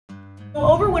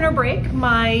Over winter break,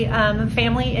 my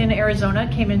family in Arizona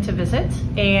came in to visit,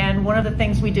 and one of the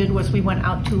things we did was we went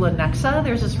out to Lenexa.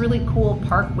 There's this really cool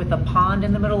park with a pond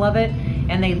in the middle of it,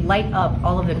 and they light up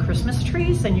all of the Christmas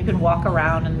trees, and you can walk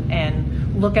around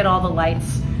and look at all the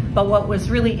lights. But what was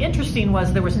really interesting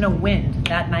was there was no wind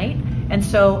that night, and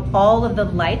so all of the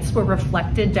lights were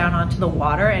reflected down onto the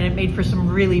water, and it made for some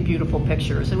really beautiful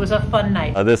pictures. It was a fun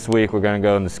night. This week we're going to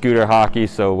go into scooter hockey.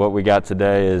 So what we got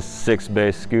today is six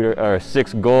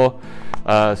goal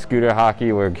scooter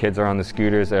hockey, where kids are on the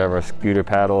scooters. They have our scooter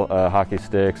paddle hockey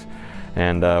sticks,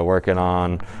 and working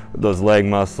on those leg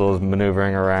muscles,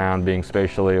 maneuvering around, being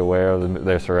spatially aware of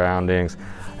their surroundings,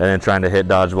 and then trying to hit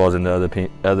dodgeballs into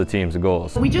other teams'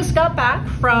 goals. We just got back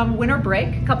from winter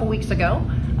break a couple weeks ago.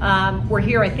 We're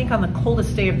here, I think, on the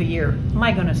coldest day of the year.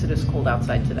 My goodness, it is cold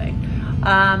outside today.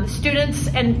 Students,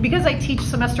 and because I teach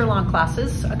semester-long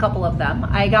classes, a couple of them,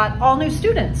 I got all new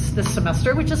students this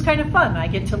semester, which is kind of fun. I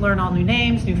get to learn all new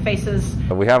names, new faces.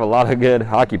 We have a lot of good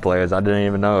hockey players I didn't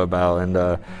even know about,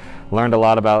 and learned a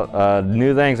lot about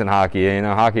new things in hockey. You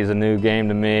know, hockey is a new game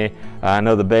to me. I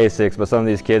know the basics, but some of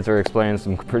these kids are explaining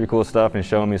some pretty cool stuff and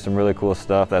showing me some really cool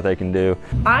stuff that they can do.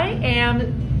 I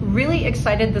am really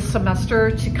excited this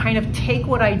semester to kind of take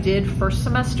what I did first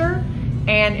semester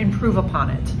and improve upon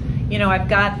it. You know, I've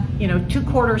got, 2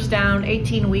 quarters down,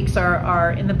 18 weeks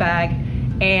are in the bag,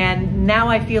 and now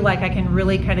I feel like I can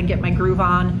really kind of get my groove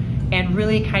on and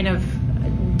really kind of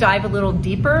dive a little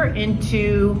deeper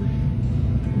into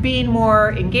being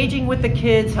more engaging with the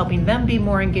kids, helping them be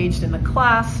more engaged in the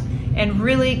class, and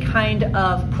really kind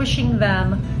of pushing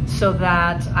them so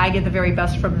that I get the very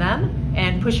best from them,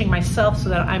 and pushing myself so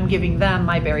that I'm giving them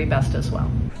my very best as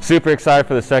well. Super excited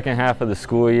for the second half of the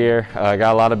school year. I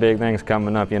got a lot of big things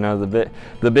coming up. You know,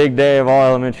 the big day of all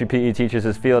elementary PE teachers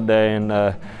is field day,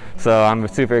 and so I'm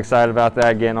super excited about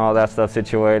that, getting all that stuff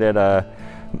situated.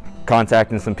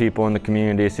 Contacting some people in the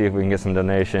community, see if we can get some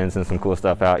donations and some cool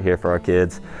stuff out here for our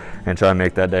kids, and try to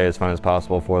make that day as fun as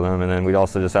possible for them. And then we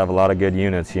also just have a lot of good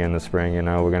units here in the spring. You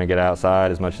know, we're going to get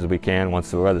outside as much as we can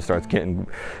once the weather starts getting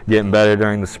better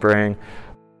during the spring.